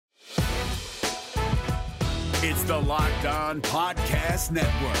It's the Locked On Podcast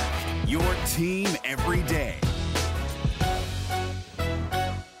Network, your team every day.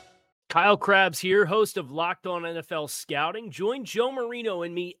 Kyle Krabs here, host of Locked On NFL Scouting. Join Joe Marino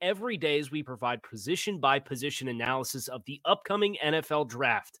and me every day as we provide position-by-position analysis of the upcoming NFL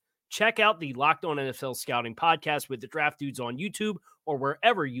Draft. Check out the Locked On NFL Scouting podcast with the Draft Dudes on YouTube or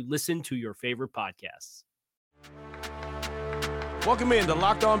wherever you listen to your favorite podcasts. Welcome in to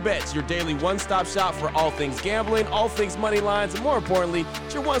Locked On Bets, your daily one-stop shop for all things gambling, all things money lines, and more importantly,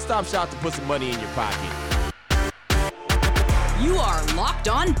 it's your one-stop shop to put some money in your pocket. You are Locked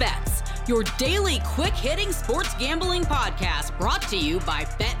On Bets, your daily quick-hitting sports gambling podcast brought to you by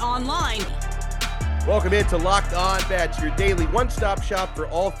Bet Online. Welcome into Locked On Bets, your daily one-stop shop for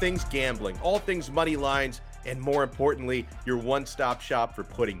all things gambling, all things money lines, and more importantly, your one-stop shop for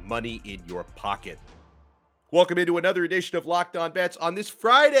putting money in your pocket. Welcome into another edition of Locked On Bets on this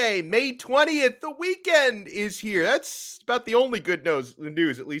Friday, May 20th. The weekend is here. That's about the only good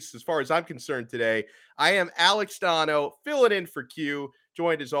news, at least as far as I'm concerned today. I am Alex Dono, filling in for Q,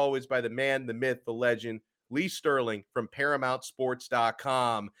 joined as always by the man, the myth, the legend, Lee Sterling from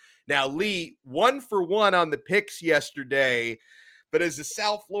ParamountSports.com. Now, Lee, 1 for 1 on the picks yesterday, but as a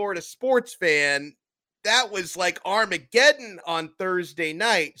South Florida sports fan, that was like Armageddon on Thursday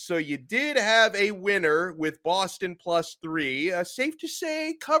night. So you did have a winner with Boston +3. Safe to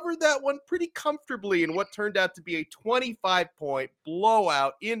say, covered that one pretty comfortably in what turned out to be a 25-point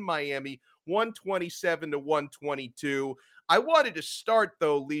blowout in Miami, 127-122. I wanted to start,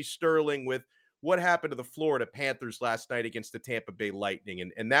 though, Lee Sterling, with what happened to the Florida Panthers last night against the Tampa Bay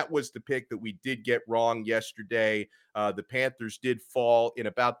Lightning. And that was the pick that we did get wrong yesterday. The Panthers did fall in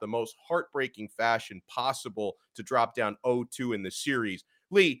about the most heartbreaking fashion possible to drop down 0-2 in the series.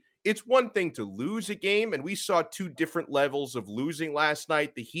 Lee, it's one thing to lose a game, and we saw two different levels of losing last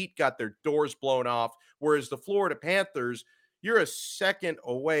night. The Heat got their doors blown off, whereas the Florida Panthers, you're a second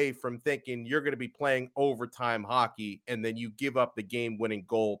away from thinking you're going to be playing overtime hockey, and then you give up the game-winning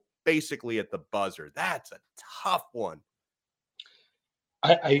goal basically at the buzzer. That's a tough one.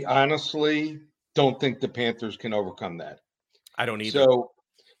 I honestly don't think the Panthers can overcome that. I don't either. So,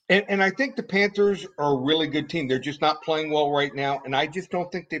 and I think the Panthers are a really good team. They're just not playing well right now, and I just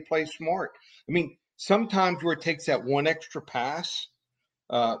don't think they play smart. I mean, sometimes where it takes that one extra pass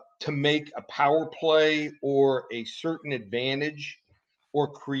to make a power play or a certain advantage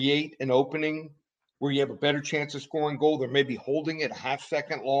or create an opening where you have a better chance of scoring goal, they're maybe holding it a half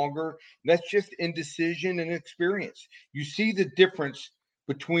second longer. That's just indecision and experience. You see the difference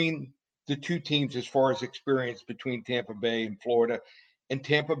between the two teams as far as experience between Tampa Bay and Florida, and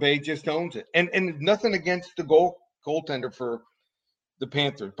Tampa Bay just owns it. And nothing against the goaltender for the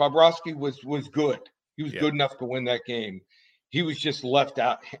Panthers. Bobrovsky was good. He was good enough to win that game. He was just left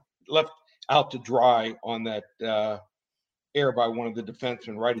out to dry on that error by one of the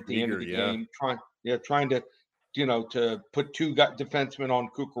defensemen right at the end of the game, trying to, to put two defensemen on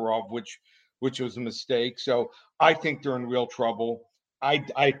Kucherov, which was a mistake. So I think they're in real trouble.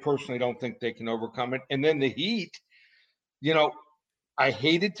 I personally don't think they can overcome it. And then the Heat, I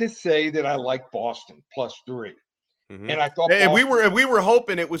hated to say that I like Boston +3. Mm-hmm. And I thought we were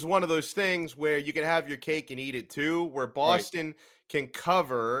hoping it was one of those things where you can have your cake and eat it too, where Boston can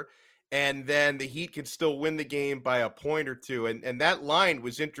cover and then the Heat can still win the game by a point or two. And that line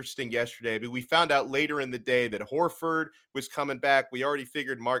was interesting yesterday. I mean, we found out later in the day that Horford was coming back. We already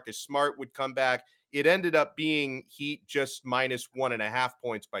figured Marcus Smart would come back. It ended up being Heat just -1.5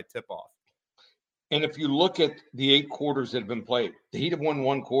 points by tip-off. And if you look at the 8 quarters that have been played, the Heat have won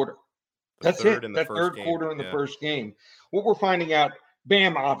 1 quarter. That's it. That third quarter in the first game. What we're finding out,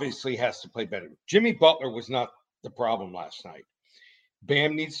 Bam obviously has to play better. Jimmy Butler was not the problem last night.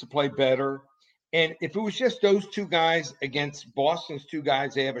 Bam needs to play better. And if it was just those two guys against Boston's two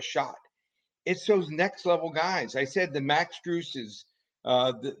guys, they have a shot. It's those next level guys. I said the Max Struces,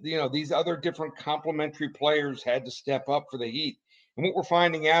 these other different complementary players had to step up for the Heat. And what we're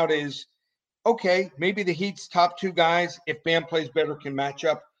finding out is, okay, maybe the Heat's top 2 guys, if Bam plays better, can match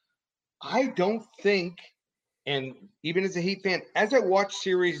up. I don't think, and even as a Heat fan, as I watch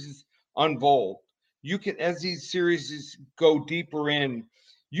series unfold, you can, as these series go deeper in,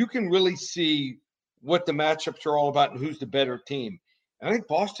 you can really see what the matchups are all about and who's the better team. And I think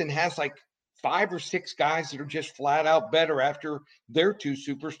Boston has like 5 or 6 guys that are just flat out better after their 2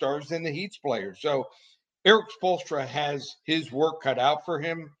 superstars than the Heat's players. So Eric Spoelstra has his work cut out for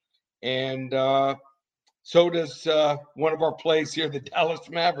him. And so does one of our plays here, the Dallas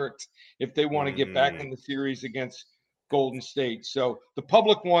Mavericks, if they want to get back in the series against Golden State. So the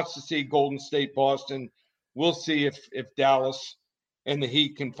public wants to see Golden State, Boston. We'll see if Dallas and the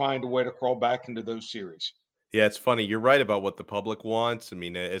Heat can find a way to crawl back into those series. Yeah, it's funny. You're right about what the public wants. I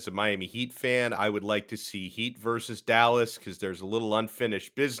mean, as a Miami Heat fan, I would like to see Heat versus Dallas because there's a little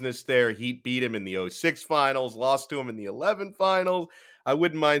unfinished business there. Heat beat him in the '06 finals, lost to him in the '11 finals. I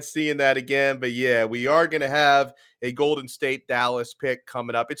wouldn't mind seeing that again. But yeah, we are going to have a Golden State Dallas pick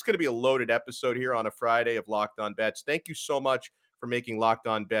coming up. It's going to be a loaded episode here on a Friday of Locked On Bets. Thank you so much for making Locked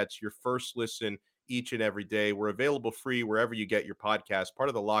On Bets your first listen each and every day. We're available free wherever you get your podcast, part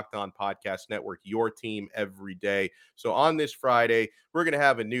of the Locked On Podcast Network, your team every day. So on this Friday, we're going to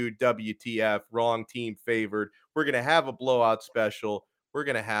have a new WTF, wrong team favored. We're going to have a blowout special. We're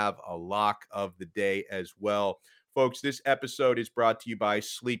going to have a lock of the day as well. Folks, this episode is brought to you by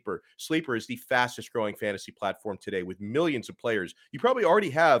Sleeper. Sleeper is the fastest growing fantasy platform today with millions of players. You probably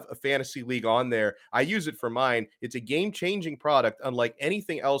already have a fantasy league on there. I use it for mine. It's a game-changing product unlike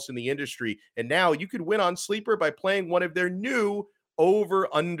anything else in the industry. And now you could win on Sleeper by playing one of their new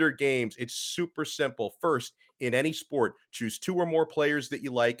over-under games. It's super simple. First, in any sport, choose two or more players that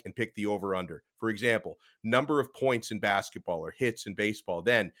you like and pick the over-under. For example, number of points in basketball or hits in baseball.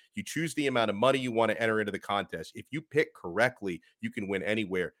 Then you choose the amount of money you want to enter into the contest. If you pick correctly, you can win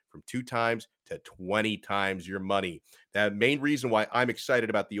anywhere from 2 times to 20 times your money. The main reason why I'm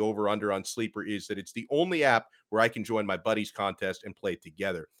excited about the over-under on Sleeper is that it's the only app where I can join my buddies' contest and play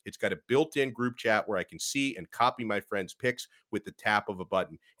together. It's got a built-in group chat where I can see and copy my friends' picks with the tap of a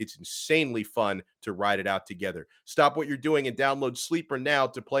button. It's insanely fun to ride it out together. Stop what you're doing and download Sleeper now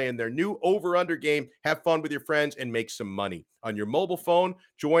to play in their new over-under game. Have fun with your friends and make some money. On your mobile phone,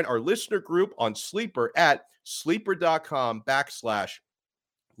 join our listener group on Sleeper at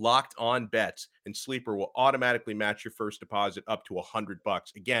sleeper.com/Locked On Bets, and Sleeper will automatically match your first deposit up to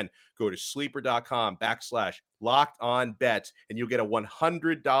 $100. Again, go to sleeper.com/Locked On Bets, and you'll get a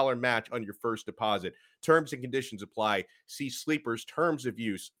 $100 match on your first deposit. Terms and conditions apply. See Sleeper's terms of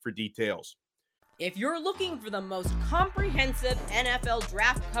use for details. If you're looking for the most comprehensive NFL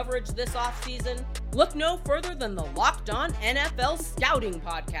draft coverage this offseason, look no further than the Locked On NFL Scouting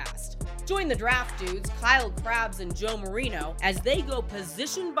Podcast. Join the draft dudes, Kyle Krabs and Joe Marino, as they go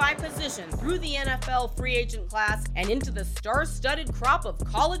position by position through the NFL free agent class and into the star-studded crop of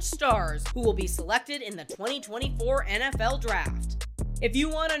college stars who will be selected in the 2024 NFL Draft. If you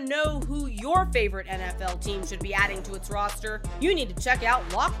want to know who your favorite NFL team should be adding to its roster, you need to check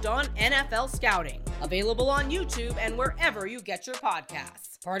out Locked On NFL Scouting, available on YouTube and wherever you get your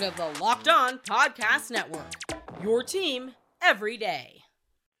podcasts. Part of the Locked On Podcast Network, your team every day.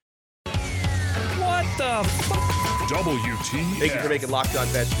 What the WTF? Thank you for making Locked On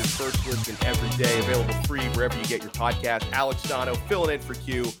Bets your first listen every day. Available free wherever you get your podcast. Alex Dono filling in for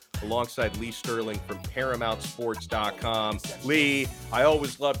Q alongside Lee Sterling from ParamountSports.com. Lee, I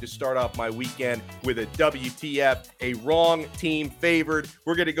always love to start off my weekend with a WTF, a wrong team favored.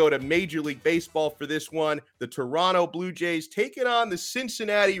 We're going to go to Major League Baseball for this one. The Toronto Blue Jays taking on the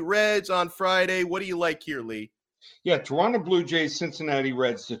Cincinnati Reds on Friday. What do you like here, Lee? Yeah, Toronto Blue Jays, Cincinnati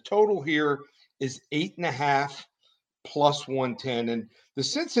Reds. The total here is 8.5 plus 110. And the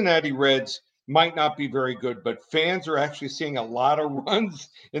Cincinnati Reds might not be very good, but fans are actually seeing a lot of runs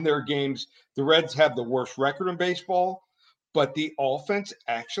in their games. The Reds have the worst record in baseball, but the offense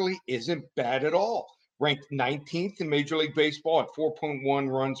actually isn't bad at all. Ranked 19th in Major League Baseball at 4.1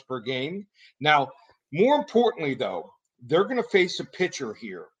 runs per game. Now, more importantly, though, they're going to face a pitcher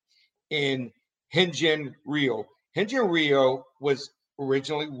here in Hyun-Jin Ryu. Hyun-Jin Ryu was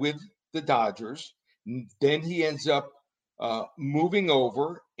originally with the Dodgers. Then he ends up moving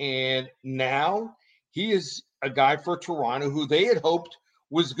over, and now he is a guy for Toronto who they had hoped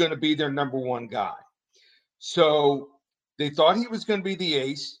was going to be their number one guy. So they thought he was going to be the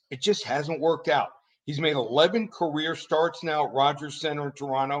ace. It just hasn't worked out. He's made 11 career starts now at Rogers Center in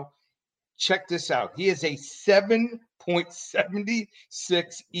Toronto. Check this out. He has a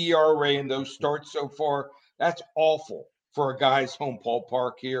 7.76 ERA in those starts so far. That's awful for a guy's home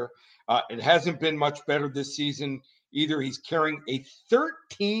ballpark here. It hasn't been much better this season either. He's carrying a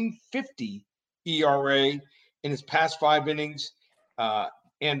 13.50 ERA in his past 5 innings.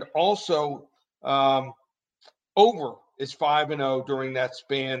 And also over is 5-0 during that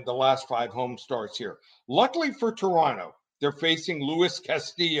span, the last 5 home starts here. Luckily for Toronto, they're facing Luis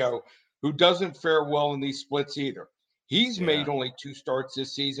Castillo, who doesn't fare well in these splits either. He's made only 2 starts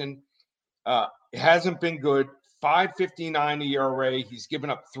this season. It hasn't been good. 5.59 ERA. He's given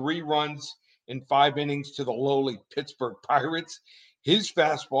up 3 runs in 5 innings to the lowly Pittsburgh Pirates. His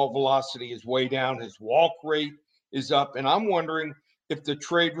fastball velocity is way down. His walk rate is up. And I'm wondering if the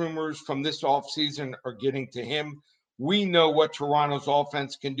trade rumors from this offseason are getting to him. We know what Toronto's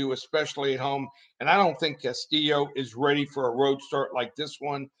offense can do, especially at home. And I don't think Castillo is ready for a road start like this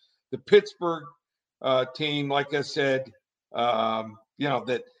one. The Pittsburgh team, like I said, that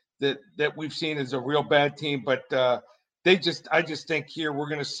we've seen as a real bad team. But I just think here we're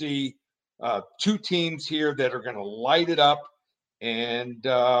going to see two teams here that are going to light it up. And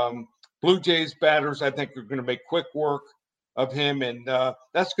Blue Jays batters, I think, are going to make quick work of him. And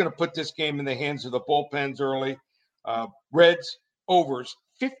that's going to put this game in the hands of the bullpens early. Reds overs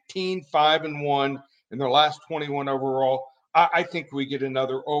 15-5-1 in their last 21 overall. I think we get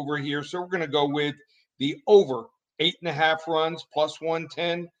another over here. So we're going to go with the over 8.5 runs plus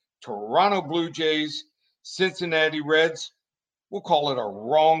 110. Toronto Blue Jays, Cincinnati Reds. We'll call it a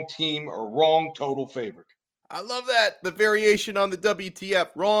wrong team or wrong total favorite. I love that. The variation on the WTF,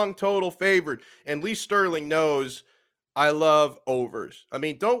 wrong total favorite. And Lee Sterling knows I love overs. I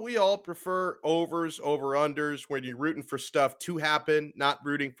mean, don't we all prefer overs over unders when you're rooting for stuff to happen, not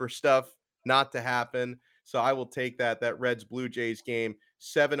rooting for stuff not to happen? So I will take that Reds Blue Jays game,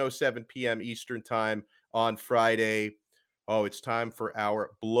 7:07 p.m. Eastern time on Friday. Oh, it's time for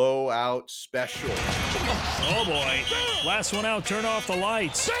our blowout special. Oh, boy. Last one out, turn off the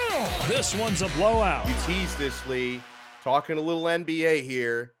lights. This one's a blowout. You teased this, Lee. Talking a little NBA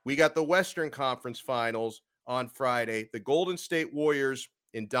here. We got the Western Conference Finals on Friday. The Golden State Warriors,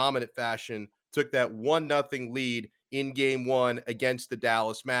 in dominant fashion, took that 1-0 lead in Game 1 against the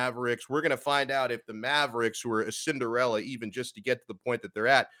Dallas Mavericks. We're going to find out if the Mavericks, who are a Cinderella even just to get to the point that they're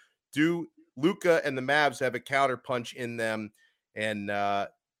at, do Luka and the Mavs have a counterpunch in them, and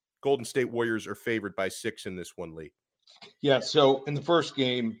Golden State Warriors are favored by 6 in this one, Lee. Yeah, so in the first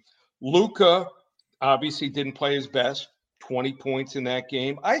game, Luka obviously didn't play his best, 20 points in that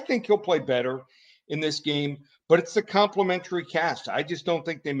game. I think he'll play better in this game, but it's a complementary cast. I just don't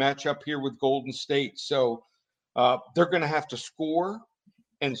think they match up here with Golden State. So they're going to have to score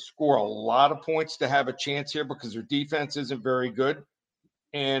and score a lot of points to have a chance here because their defense isn't very good.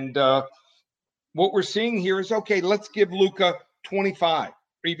 And what we're seeing here is, okay, let's give Luka 25 or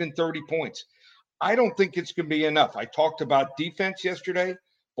even 30 points. I don't think it's going to be enough. I talked about defense yesterday.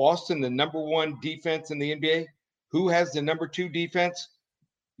 Boston, the number 1 defense in the NBA. Who has the number 2 defense?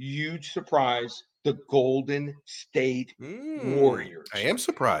 Huge surprise, the Golden State Warriors. I am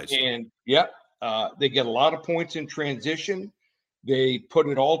surprised. And, they get a lot of points in transition. They put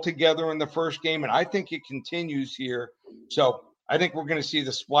it all together in the first game, and I think it continues here. So I think we're going to see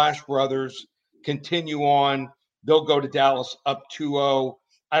the Splash Brothers continue on. They'll go to Dallas up 2-0.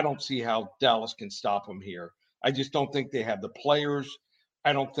 I don't see how Dallas can stop them here. I just don't think they have the players.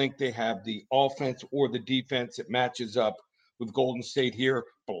 I don't think they have the offense or the defense that matches up with Golden State here.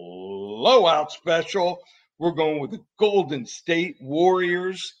 Blowout special. We're going with the Golden State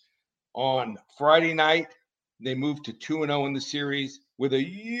Warriors on Friday night. They moved to 2-0 in the series with a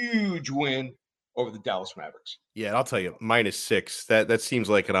huge win over the Dallas Mavericks. Yeah, I'll tell you, -6. That seems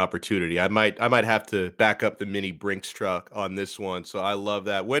like an opportunity. I might have to back up the mini Brinks truck on this one. So I love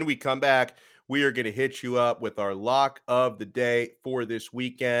that. When we come back, we are going to hit you up with our lock of the day for this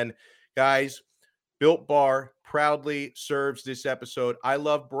weekend. Guys, Built Bar proudly serves this episode. I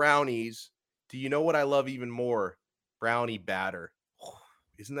love brownies. Do you know what I love even more? Brownie batter.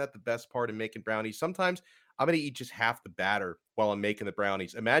 Isn't that the best part of making brownies? Sometimes I'm going to eat just half the batter while I'm making the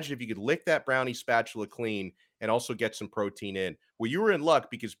brownies. Imagine if you could lick that brownie spatula clean and also get some protein in. Well, you were in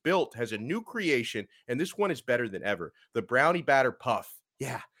luck because Built has a new creation, and this one is better than ever. The Brownie Batter Puff.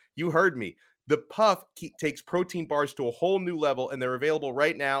 Yeah, you heard me. The Puff takes protein bars to a whole new level, and they're available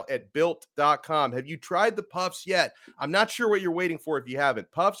right now at Built.com. Have you tried the Puffs yet? I'm not sure what you're waiting for if you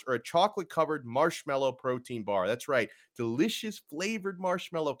haven't. Puffs are a chocolate-covered marshmallow protein bar. That's right. Delicious flavored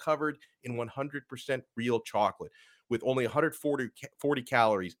marshmallow covered in 100% real chocolate. With only 140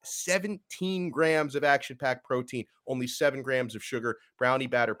 calories, 17 grams of action-packed protein, only 7 grams of sugar, Brownie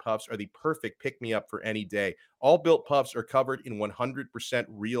Batter Puffs are the perfect pick-me-up for any day. All Built Puffs are covered in 100%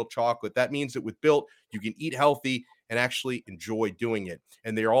 real chocolate. That means that with Built, you can eat healthy and actually enjoy doing it.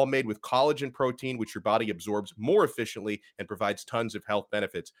 And they are all made with collagen protein, which your body absorbs more efficiently and provides tons of health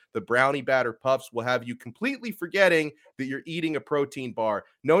benefits. The Brownie Batter Puffs will have you completely forgetting that you're eating a protein bar.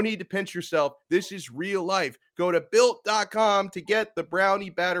 No need to pinch yourself. This is real life. Go to Built.com to get the Brownie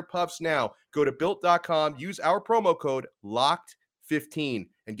Batter Puffs now. Go to Built.com, use our promo code LOCKED15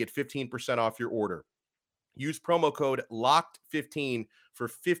 and get 15% off your order. Use promo code LOCKED15 for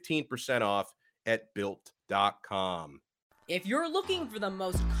 15% off at Built.com. If you're looking for the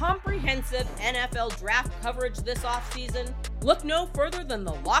most comprehensive NFL draft coverage this offseason, look no further than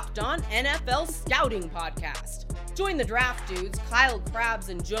the Locked On NFL Scouting Podcast. Join the draft dudes, Kyle Krabs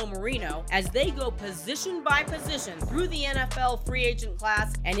and Joe Marino, as they go position by position through the NFL free agent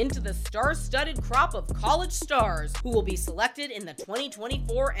class and into the star-studded crop of college stars who will be selected in the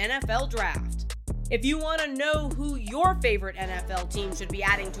 2024 NFL Draft. If you want to know who your favorite NFL team should be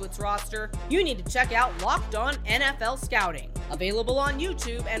adding to its roster, you need to check out Locked On NFL Scouting, available on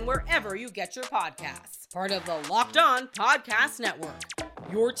YouTube and wherever you get your podcasts. Part of the Locked On Podcast Network,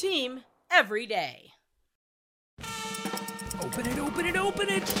 your team every day. Open it, open it, open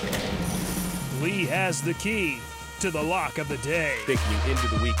it. Lee has the key to the lock of the day. Taking you into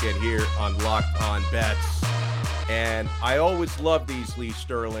the weekend here on Locked On Bets. And I always love these, Lee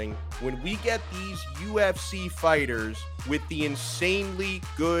Sterling, when we get these UFC fighters with the insanely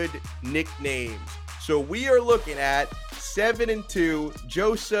good nicknames. So we are looking at 7-2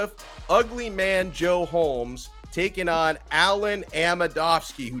 Joseph Ugly Man Joe Holmes taking on Alan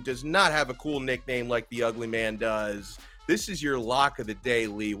Amedovski, who does not have a cool nickname like the Ugly Man does. This is your lock of the day,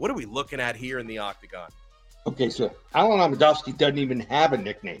 Lee. What are we looking at here in the octagon? Okay, so Alan Amedovski doesn't even have a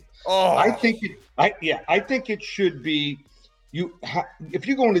nickname. Oh, I think it should be if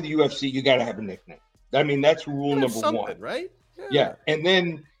you go into the UFC, you got to have a nickname. I mean, that's rule number one, right? Yeah, and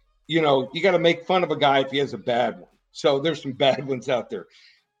then you got to make fun of a guy if he has a bad one. So there's some bad ones out there.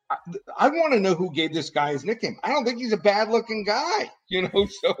 I want to know who gave this guy his nickname. I don't think he's a bad-looking guy,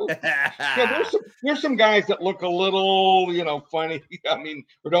 So there's some guys that look a little, funny. I mean,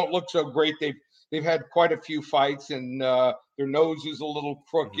 or don't look so great. They've had quite a few fights, and their nose is a little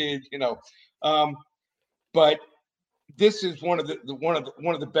crooked, But this is one of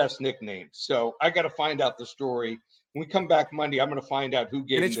the best nicknames. So I got to find out the story. When we come back Monday, I'm going to find out who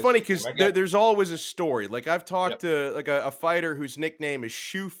gave. And it's funny because there's always a story. Like I've talked to like a fighter whose nickname is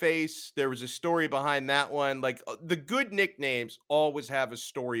Shoeface. There was a story behind that one. Like the good nicknames always have a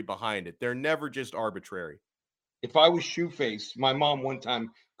story behind it. They're never just arbitrary. If I was Shoeface, my mom one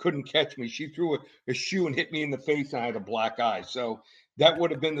time couldn't catch me. She threw a shoe and hit me in the face, and I had a black eye. So that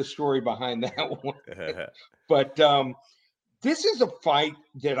would have been the story behind that one. But this is a fight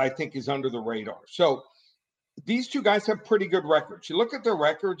that I think is under the radar. So these two guys have pretty good records. You look at their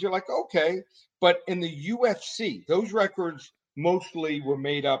records, you're like, okay. But in the UFC, those records mostly were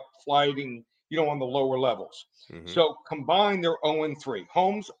made up fighting, on the lower levels. Mm-hmm. So combined, they're 0-3.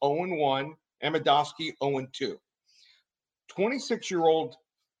 Holmes 0-1, Amedovski 0-2. 26-year-old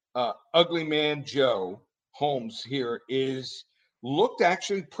Ugly Man Joe Holmes here looked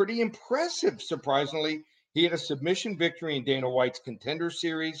actually pretty impressive, surprisingly. He had a submission victory in Dana White's Contender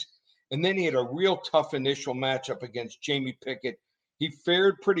Series, and then he had a real tough initial matchup against Jamie Pickett. He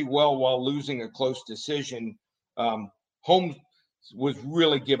fared pretty well while losing a close decision. Holmes was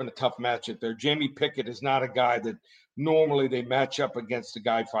really given a tough matchup there. Jamie Pickett is not a guy that normally they match up against a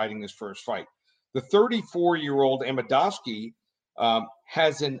guy fighting his first fight. The 34-year-old Amedovski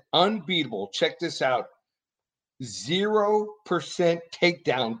has an unbeatable, check this out, 0%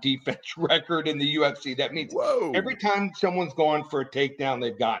 takedown defense record in the UFC. That means every time someone's gone for a takedown,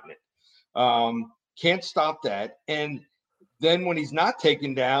 they've gotten it. Can't stop that. And then when he's not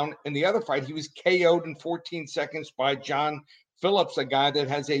taken down in the other fight, he was KO'd in 14 seconds by John Phillips, a guy that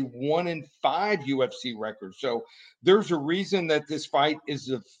has a 1-5 UFC record. So there's a reason that this fight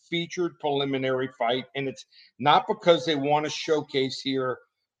is a featured preliminary fight, and it's not because they want to showcase here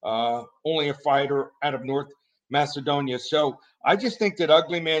only a fighter out of North Macedonia. So I just think that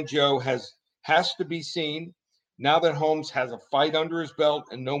Ugly Man Joe has to be seen. Now that Holmes has a fight under his belt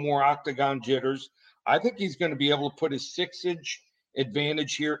and no more octagon jitters, I think he's going to be able to put his 6-inch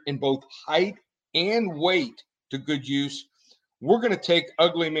advantage here in both height and weight to good use. We're going to take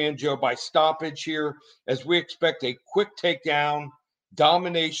Ugly Man Joe by stoppage here as we expect a quick takedown,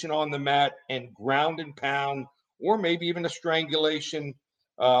 domination on the mat, and ground and pound, or maybe even a strangulation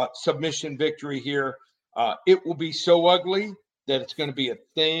submission victory here. It will be so ugly that it's going to be a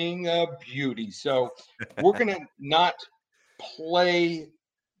thing of beauty. So we're going to not play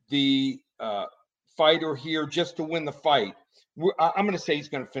the fighter here just to win the fight. I'm going to say he's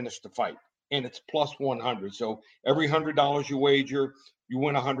going to finish the fight, and it's plus 100. So every $100 you wager, you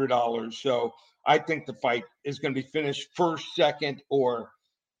win $100. So I think the fight is going to be finished first, second, or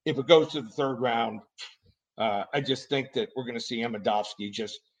if it goes to the third round, I just think that we're going to see Amedovski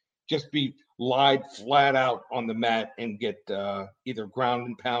just be lied flat out on the mat and get either ground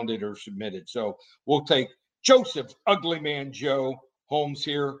and pounded or submitted. So we'll take Joseph Ugly Man Joe Holmes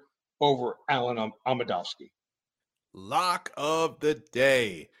here over Alan Amedovski. Lock of the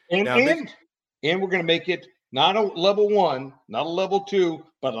day. And we're going to make it not a level 1, not a level 2,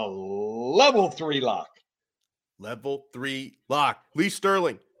 but a level 3 lock. Level 3 lock. Lee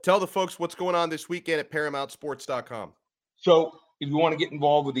Sterling, tell the folks what's going on this weekend at ParamountSports.com. So if you want to get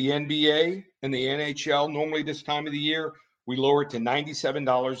involved with the NBA and the NHL, normally this time of the year, we lower it to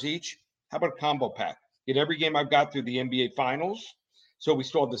 $97 each. How about a combo pack? Get every game I've got through the NBA Finals. So we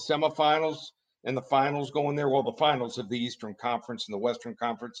still have the semifinals, and the finals going there. Well, the finals of the Eastern Conference and the Western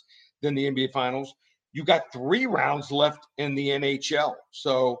Conference, then the NBA Finals. You got 3 rounds left in the NHL.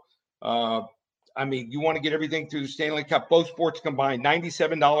 So, I mean, you want to get everything through the Stanley Cup. Both sports combined,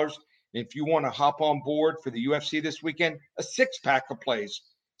 $97. If you want to hop on board for the UFC this weekend, a 6-pack of plays.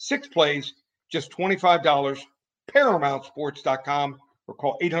 6 plays, just $25. ParamountSports.com or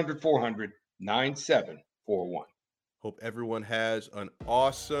call 800-400-9741. Hope everyone has an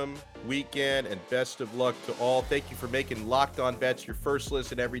awesome weekend and best of luck to all. Thank you for making Locked On Bets your first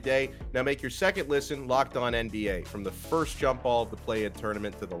listen every day. Now make your second listen Locked On NBA. From the first jump ball of the play-in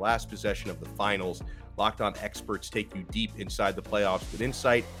tournament to the last possession of the finals, Locked On experts take you deep inside the playoffs with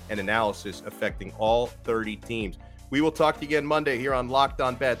insight and analysis affecting all 30 teams. We will talk to you again Monday here on Locked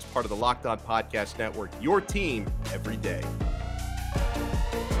On Bets, part of the Locked On Podcast Network, your team every day.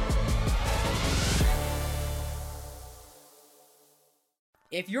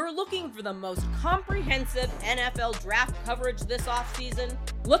 If you're looking for the most comprehensive NFL draft coverage this offseason,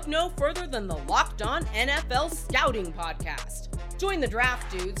 look no further than the Locked On NFL Scouting Podcast. Join the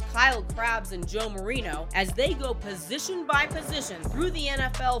draft dudes, Kyle Krabs and Joe Marino, as they go position by position through the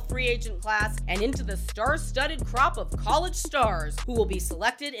NFL free agent class and into the star-studded crop of college stars who will be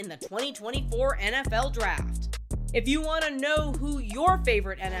selected in the 2024 NFL Draft. If you want to know who your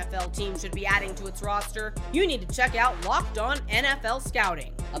favorite NFL team should be adding to its roster, you need to check out Locked On NFL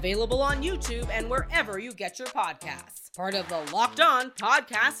Scouting, available on YouTube and wherever you get your podcasts. Part of the Locked On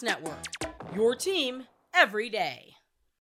Podcast Network, your team every day.